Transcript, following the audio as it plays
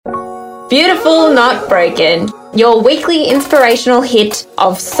Beautiful Not Broken, your weekly inspirational hit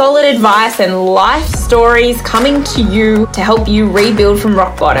of solid advice and life stories coming to you to help you rebuild from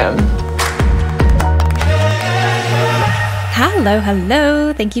rock bottom.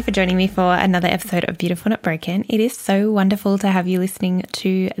 Hello. Thank you for joining me for another episode of Beautiful Not Broken. It is so wonderful to have you listening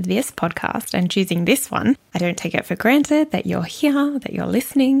to this podcast and choosing this one. I don't take it for granted that you're here, that you're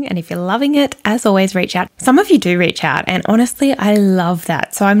listening, and if you're loving it, as always, reach out. Some of you do reach out, and honestly, I love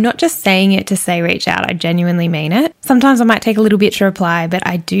that. So I'm not just saying it to say reach out, I genuinely mean it. Sometimes I might take a little bit to reply, but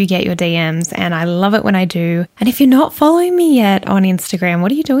I do get your DMs, and I love it when I do. And if you're not following me yet on Instagram,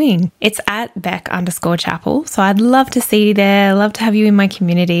 what are you doing? It's at Beck_Chappell. So I'd love to see you there, love to have you in my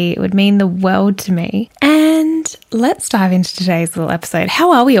community. It would mean the world to me. And let's dive into today's little episode.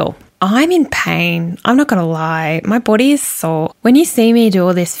 How are we all? I'm in pain. I'm not going to lie. My body is sore. When you see me do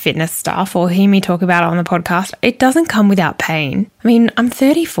all this fitness stuff or hear me talk about it on the podcast, it doesn't come without pain. I mean, I'm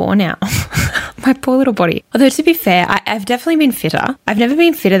 34 now. My poor little body. Although to be fair, I've definitely been fitter. I've never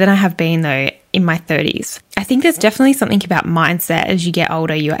been fitter than I have been though in my 30s. I think there's definitely something about mindset as you get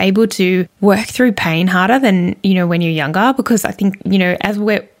older. You're able to work through pain harder than, when you're younger, because I think,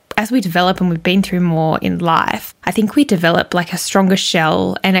 as we develop and we've been through more in life, I think we develop like a stronger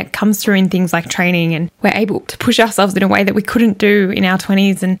shell, and it comes through in things like training, and we're able to push ourselves in a way that we couldn't do in our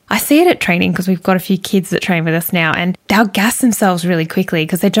 20s. And I see it at training because we've got a few kids that train with us now, and they'll gas themselves really quickly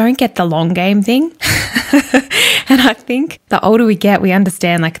because they don't get the long game thing. And I think the older we get, we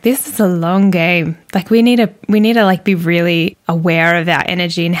understand like this is a long game. Like we need to like be really aware of our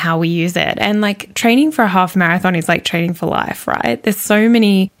energy and how we use it. And like training for a half marathon is like training for life, right? There's so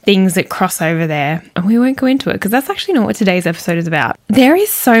many things that cross over there, and we won't go into it because that's actually not what today's episode is about. There is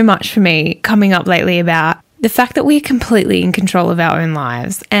so much for me coming up lately about the fact that we're completely in control of our own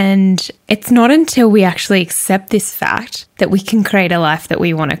lives. And it's not until we actually accept this fact that we can create a life that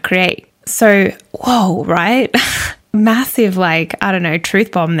we want to create. So, whoa, right? Massive,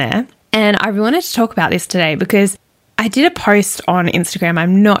 truth bomb there. And I wanted to talk about this today because I did a post on Instagram.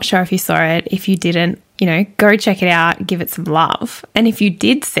 I'm not sure if you saw it. If you didn't, go check it out, give it some love. And if you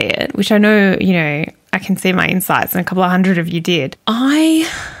did see it, which I know, I can see my insights and a couple of hundred of you did, I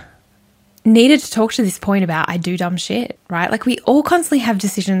needed to talk to this point about I do dumb shit, right? Like we all constantly have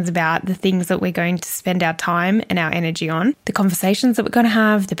decisions about the things that we're going to spend our time and our energy on, the conversations that we're going to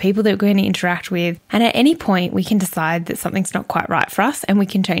have, the people that we're going to interact with. And at any point we can decide that something's not quite right for us and we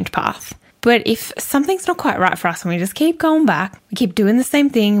can change path. But if something's not quite right for us and we just keep going back, we keep doing the same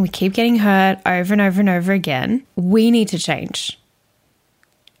thing, we keep getting hurt over and over and over again, we need to change.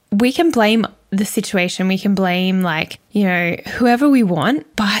 We can blame the situation, we can blame whoever we want,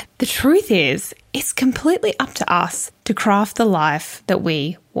 but the truth is it's completely up to us to craft the life that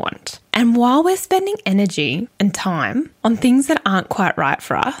we want. And while we're spending energy and time on things that aren't quite right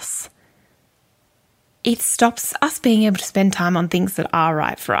for us, it stops us being able to spend time on things that are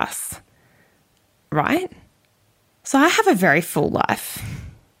right for us, right? So I have a very full life.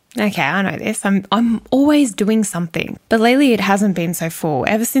 Okay, I know this. I'm always doing something. But lately it hasn't been so full.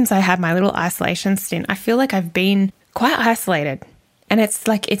 Ever since I had my little isolation stint, I feel like I've been quite isolated. And it's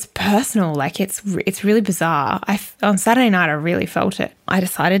personal. Like it's really bizarre. On Saturday night, I really felt it. I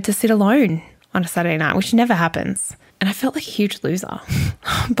decided to sit alone on a Saturday night, which never happens. And I felt like a huge loser.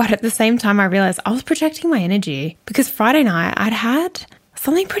 But at the same time, I realized I was protecting my energy because Friday night I'd had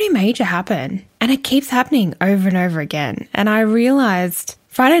something pretty major happen. And it keeps happening over and over again. And I realized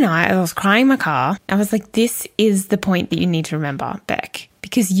Friday night, I was crying in my car. I was like, this is the point that you need to remember, Beck,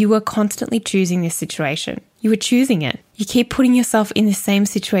 because you are constantly choosing this situation. You are choosing it. You keep putting yourself in the same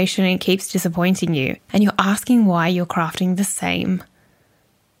situation and it keeps disappointing you. And you're asking why you're crafting the same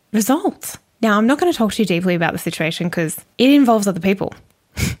result. Now, I'm not going to talk too deeply about the situation because it involves other people,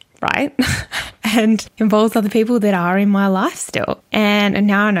 right? And involves other people that are in my life still. And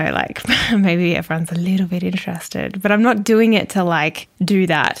now I know maybe everyone's a little bit interested, but I'm not doing it to do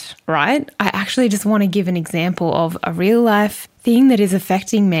that, right? I actually just want to give an example of a real life thing that is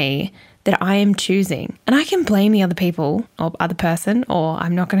affecting me that I am choosing. And I can blame the other people or other person, or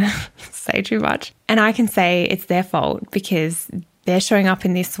I'm not going to say too much. And I can say it's their fault because they're showing up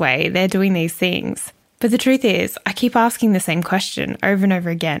in this way, they're doing these things. But the truth is, I keep asking the same question over and over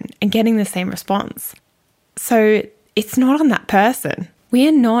again and getting the same response. So it's not on that person. We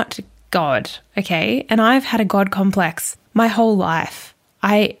are not God, okay? And I've had a God complex my whole life.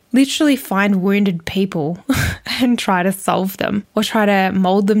 I literally find wounded people and try to solve them or try to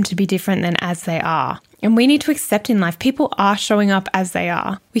mold them to be different than as they are. And we need to accept in life, people are showing up as they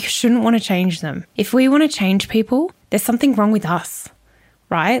are. We shouldn't want to change them. If we want to change people, there's something wrong with us,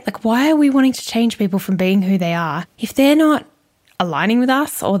 right? Why are we wanting to change people from being who they are if they're not aligning with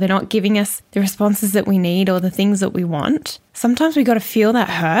us, or they're not giving us the responses that we need or the things that we want, sometimes we got to feel that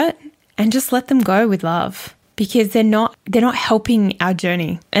hurt and just let them go with love, because they're not helping our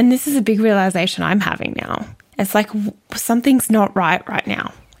journey. And this is a big realization I'm having now. It's like something's not right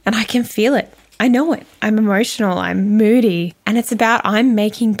now, and I can feel it. I know it. I'm emotional. I'm moody. And it's about I'm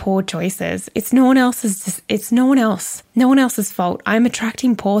making poor choices. It's no one else's. It's no one else. No one else's fault. I'm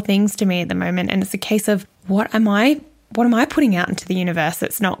attracting poor things to me at the moment. And it's a case of what am I putting out into the universe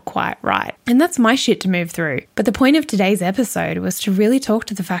that's not quite right? And that's my shit to move through. But the point of today's episode was to really talk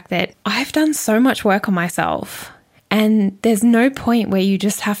to the fact that I've done so much work on myself, and there's no point where you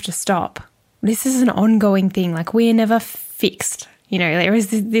just have to stop. This is an ongoing thing. Like, we are never fixed. You know, there is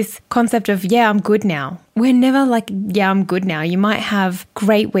this concept of, yeah, I'm good now. We're never like, yeah, I'm good now. You might have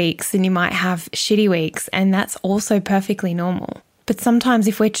great weeks and you might have shitty weeks, and that's also perfectly normal. But sometimes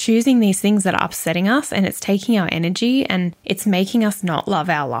if we're choosing these things that are upsetting us and it's taking our energy and it's making us not love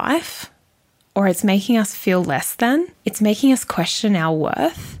our life, or it's making us feel less than, it's making us question our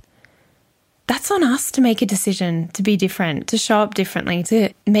worth, that's on us to make a decision to be different, to show up differently, to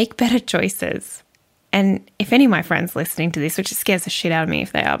make better choices. And if any of my friends listening to this, which scares the shit out of me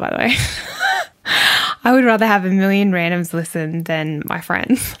if they are, by the way, I would rather have a million randoms listen than my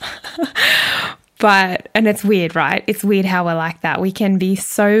friends. And it's weird, right? It's weird how we're like that. We can be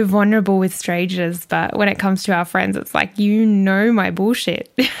so vulnerable with strangers, but when it comes to our friends, it's like, you know my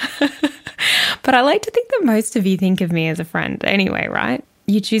bullshit. But I like to think that most of you think of me as a friend anyway, right?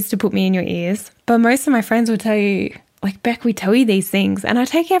 You choose to put me in your ears. But most of my friends will tell you, like, Beck, we tell you these things, and I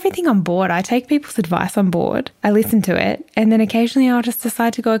take everything on board. I take people's advice on board. I listen to it, and then occasionally I'll just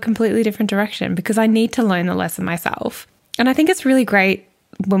decide to go a completely different direction because I need to learn the lesson myself. And I think it's really great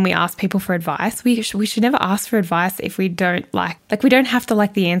when we ask people for advice. We should never ask for advice if we don't like we don't have to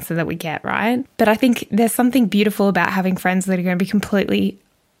like the answer that we get, right? But I think there's something beautiful about having friends that are going to be completely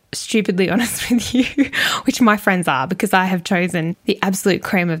stupidly honest with you, which my friends are, because I have chosen the absolute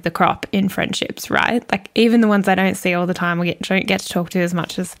cream of the crop in friendships, right? Like, even the ones I don't see all the time, don't get to talk to as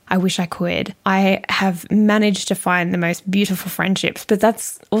much as I wish I could. I have managed to find the most beautiful friendships, but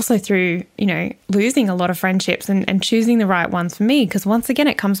that's also through, you know, losing a lot of friendships and choosing the right ones for me. Because once again,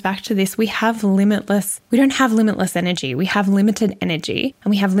 it comes back to this, we don't have limitless energy. We have limited energy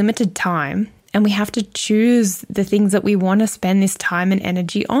and we have limited time. And we have to choose the things that we want to spend this time and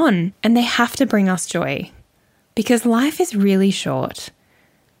energy on. And they have to bring us joy, because life is really short.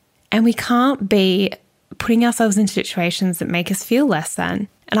 And we can't be putting ourselves into situations that make us feel less than.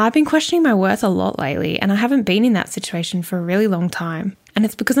 And I've been questioning my worth a lot lately, and I haven't been in that situation for a really long time. And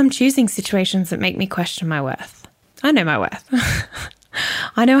it's because I'm choosing situations that make me question my worth. I know my worth.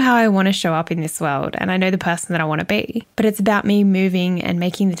 I know how I want to show up in this world, and I know the person that I want to be, but it's about me moving and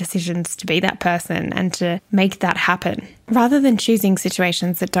making the decisions to be that person and to make that happen, rather than choosing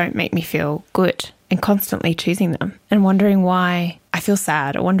situations that don't make me feel good and constantly choosing them and wondering why I feel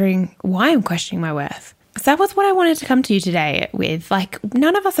sad or wondering why I'm questioning my worth. So that was what I wanted to come to you today with. Like,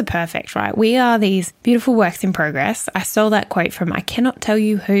 none of us are perfect, right? We are these beautiful works in progress. I stole that quote from, I cannot tell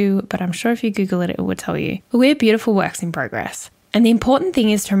you who, but I'm sure if you Google it, it will tell you. But we're beautiful works in progress. And the important thing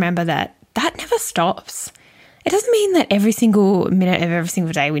is to remember that never stops. It doesn't mean that every single minute of every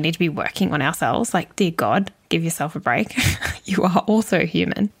single day we need to be working on ourselves. Like, dear God, give yourself a break. You are also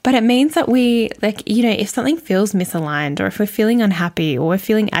human. But it means that we, like, you know, if something feels misaligned, or if we're feeling unhappy, or we're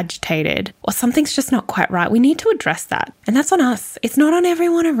feeling agitated, or something's just not quite right, we need to address that. And that's on us. It's not on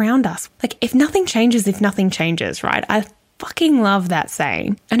everyone around us. Like, if nothing changes, right? I fucking love that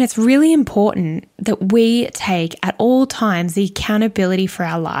saying. And it's really important that we take at all times the accountability for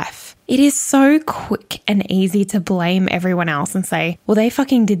our life. It is so quick and easy to blame everyone else and say, well, they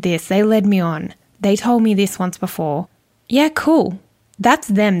fucking did this. They led me on. They told me this once before. Yeah, cool. That's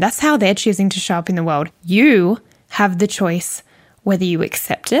them. That's how they're choosing to show up in the world. You have the choice whether you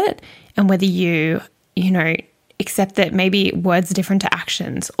accept it and whether you accept that maybe words are different to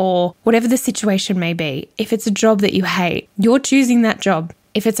actions, or whatever the situation may be. If it's a job that you hate, you're choosing that job.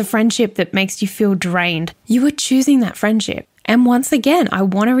 If it's a friendship that makes you feel drained, you are choosing that friendship. And once again, I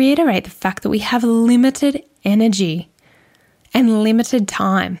want to reiterate the fact that we have limited energy and limited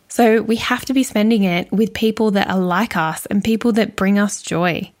time. So we have to be spending it with people that are like us and people that bring us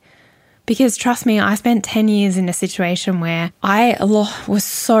joy. Because trust me, I spent 10 years in a situation where I was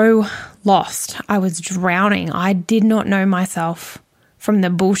so lost. I was drowning. I did not know myself from the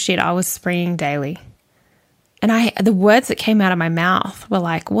bullshit I was springing daily. And the words that came out of my mouth were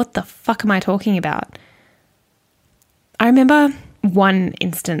like, what the fuck am I talking about? I remember one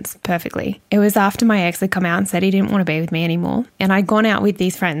instance perfectly. It was after my ex had come out and said he didn't want to be with me anymore. And I'd gone out with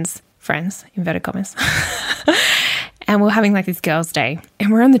these friends, inverted commas. And we were having like this girls' day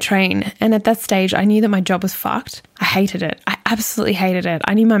and we're on the train. And at that stage, I knew that my job was fucked. I hated it. I absolutely hated it.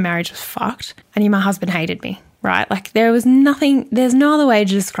 I knew my marriage was fucked. I knew my husband hated me, right? Like there's no other way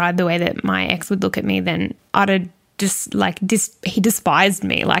to describe the way that my ex would look at me than utter he despised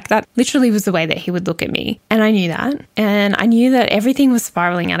me. Like that literally was the way that he would look at me. And I knew that. And I knew that everything was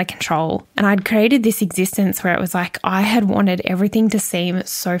spiraling out of control. And I'd created this existence where it was like I had wanted everything to seem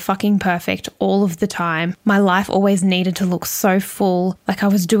so fucking perfect all of the time. My life always needed to look so full. Like I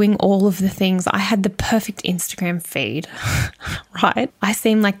was doing all of the things. I had the perfect Instagram feed, right? I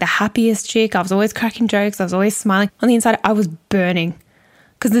seemed like the happiest chick. I was always cracking jokes. I was always smiling. On the inside, I was burning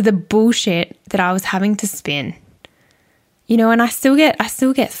because of the bullshit that I was having to spin. You know, and I still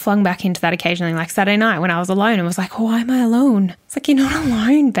get flung back into that occasionally, like Saturday night when I was alone and was like, why am I alone? It's like, you're not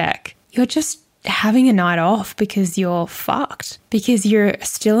alone, Beck. You're just having a night off because you're fucked, because you're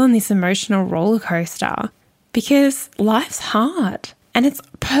still on this emotional roller coaster, because life's hard. And it's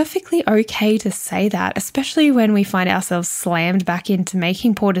perfectly okay to say that, especially when we find ourselves slammed back into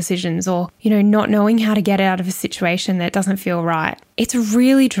making poor decisions or, you know, not knowing how to get out of a situation that doesn't feel right. It's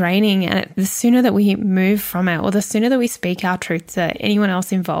really draining. And the sooner that we move from it or the sooner that we speak our truth to anyone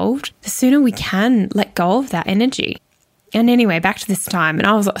else involved, the sooner we can let go of that energy. And anyway, back to this time. And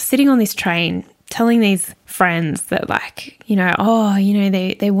I was sitting on this train telling these friends that like, you know,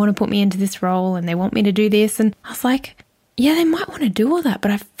 they want to put me into this role and they want me to do this. And I was like, yeah, they might want to do all that, but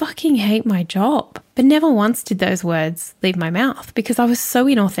I fucking hate my job. But never once did those words leave my mouth because I was so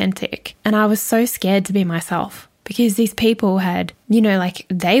inauthentic and I was so scared to be myself because these people had, you know, like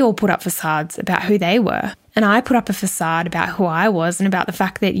they all put up facades about who they were. And I put up a facade about who I was and about the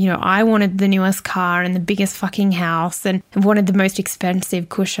fact that, you know, I wanted the newest car and the biggest fucking house and wanted the most expensive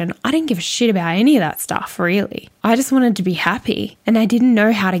cushion. I didn't give a shit about any of that stuff, really. I just wanted to be happy. And I didn't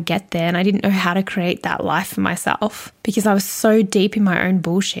know how to get there and I didn't know how to create that life for myself because I was so deep in my own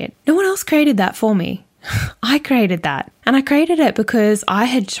bullshit. No one else created that for me. I created that. And I created it because I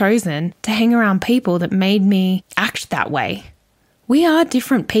had chosen to hang around people that made me act that way. We are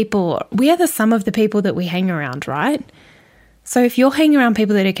different people. We are the sum of the people that we hang around, right? So if you're hanging around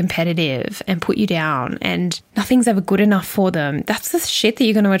people that are competitive and put you down and nothing's ever good enough for them, that's the shit that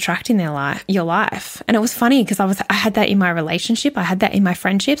you're going to attract in your life. And it was funny because I had that in my relationship, I had that in my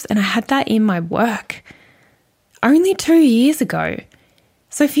friendships, and I had that in my work only 2 years ago.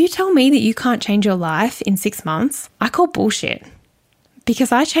 So if you tell me that you can't change your life in 6 months, I call bullshit.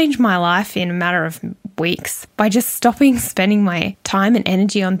 Because I changed my life in a matter of weeks by just stopping spending my time and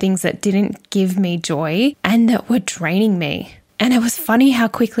energy on things that didn't give me joy and that were draining me. And it was funny how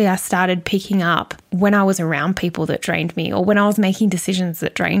quickly I started picking up when I was around people that drained me or when I was making decisions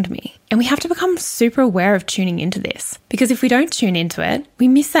that drained me. And we have to become super aware of tuning into this because if we don't tune into it, we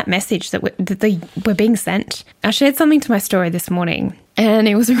miss that message that we're being sent. I shared something to my story this morning and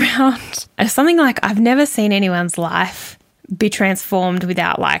it was around something like I've never seen anyone's life be transformed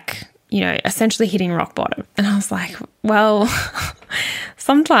without like, you know, essentially hitting rock bottom. And I was like, well,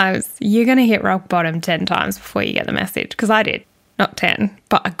 sometimes you're going to hit rock bottom 10 times before you get the message. Because I did, not 10,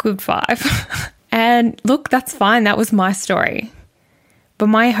 but a good 5. And look, that's fine. That was my story. But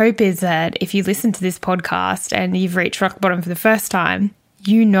my hope is that if you listen to this podcast and you've reached rock bottom for the first time,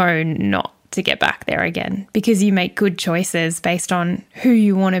 you know not to get back there again because you make good choices based on who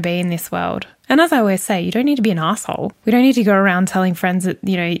you want to be in this world. And as I always say, you don't need to be an asshole. We don't need to go around telling friends that,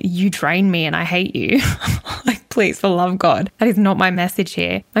 you know, you drain me and I hate you. Like, please, for the love of God. That is not my message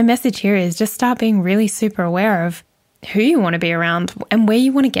here. My message here is just start being really super aware of who you want to be around and where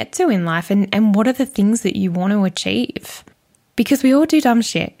you want to get to in life and what are the things that you want to achieve. Because we all do dumb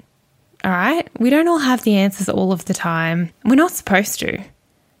shit, all right? We don't all have the answers all of the time. We're not supposed to.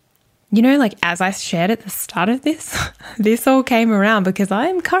 You know, like as I shared at the start of this, this all came around because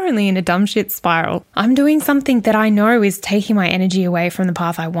I'm currently in a dumb shit spiral. I'm doing something that I know is taking my energy away from the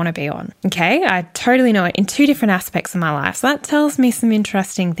path I want to be on. Okay, I totally know it in 2 different aspects of my life. So that tells me some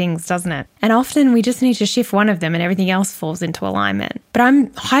interesting things, doesn't it? And often we just need to shift one of them and everything else falls into alignment. But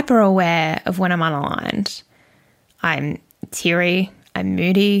I'm hyper aware of when I'm unaligned. I'm teary, I'm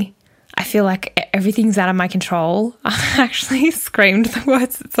moody. I feel like everything's out of my control. I actually screamed the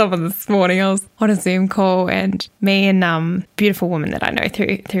words at someone this morning. I was on a Zoom call and me and beautiful woman that I know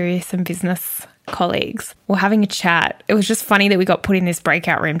through some business colleagues were having a chat. It was just funny that we got put in this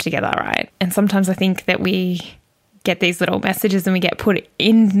breakout room together, right? And sometimes I think that we get these little messages and we get put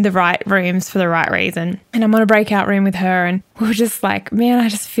in the right rooms for the right reason. And I'm on a breakout room with her and we were just like, man, I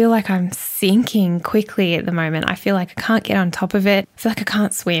just feel like I'm sinking quickly at the moment. I feel like I can't get on top of it. I feel like I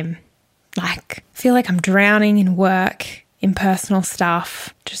can't swim. Like, I feel like I'm drowning in work, in personal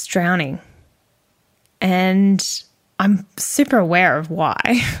stuff, just drowning. And I'm super aware of why.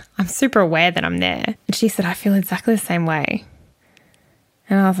 I'm super aware that I'm there. And she said, I feel exactly the same way.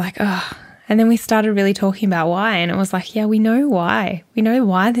 And I was like, oh. And then we started really talking about why. And it was like, yeah, we know why. We know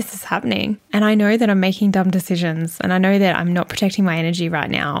why this is happening. And I know that I'm making dumb decisions. And I know that I'm not protecting my energy right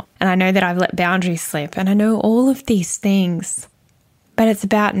now. And I know that I've let boundaries slip. And I know all of these things. But it's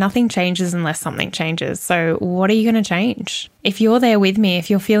about nothing changes unless something changes. So what are you going to change? If you're there with me, if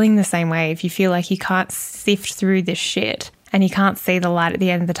you're feeling the same way, if you feel like you can't sift through this shit and you can't see the light at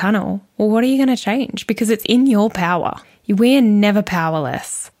the end of the tunnel, well, what are you going to change? Because it's in your power. We are never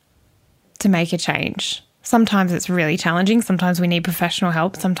powerless to make a change. Sometimes it's really challenging. Sometimes we need professional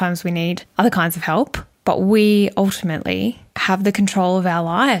help. Sometimes we need other kinds of help. But we ultimately have the control of our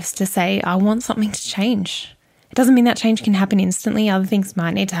lives to say, I want something to change. It doesn't mean that change can happen instantly. Other things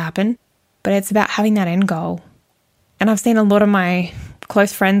might need to happen. But it's about having that end goal. And I've seen a lot of my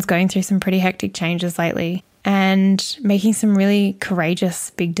close friends going through some pretty hectic changes lately and making some really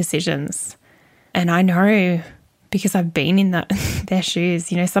courageous, big decisions. And I know, because I've been in their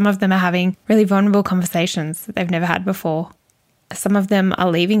shoes. You know, some of them are having really vulnerable conversations that they've never had before. Some of them are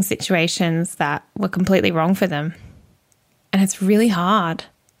leaving situations that were completely wrong for them. And it's really hard.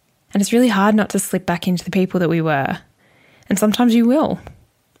 And it's really hard not to slip back into the people that we were. And sometimes you will.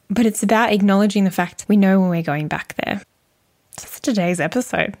 But it's about acknowledging the fact we know when we're going back there. So that's today's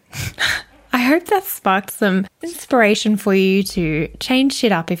episode. I hope that sparked some inspiration for you to change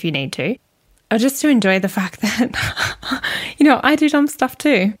shit up if you need to. Or just to enjoy the fact that, you know, I do dumb stuff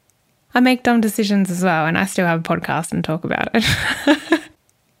too. I make dumb decisions as well, and I still have a podcast and talk about it.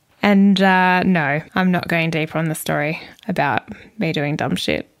 And no, I'm not going deeper on the story about me doing dumb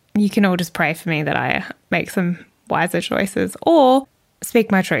shit. You can all just pray for me that I make some wiser choices or speak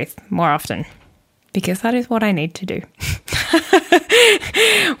my truth more often, because that is what I need to do.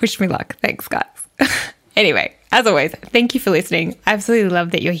 Wish me luck. Thanks, guys. Anyway, as always, thank you for listening. I absolutely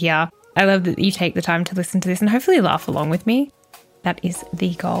love that you're here. I love that you take the time to listen to this and hopefully laugh along with me. That is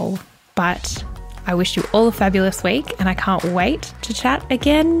the goal. But I wish you all a fabulous week and I can't wait to chat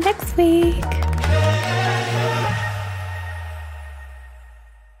again next week.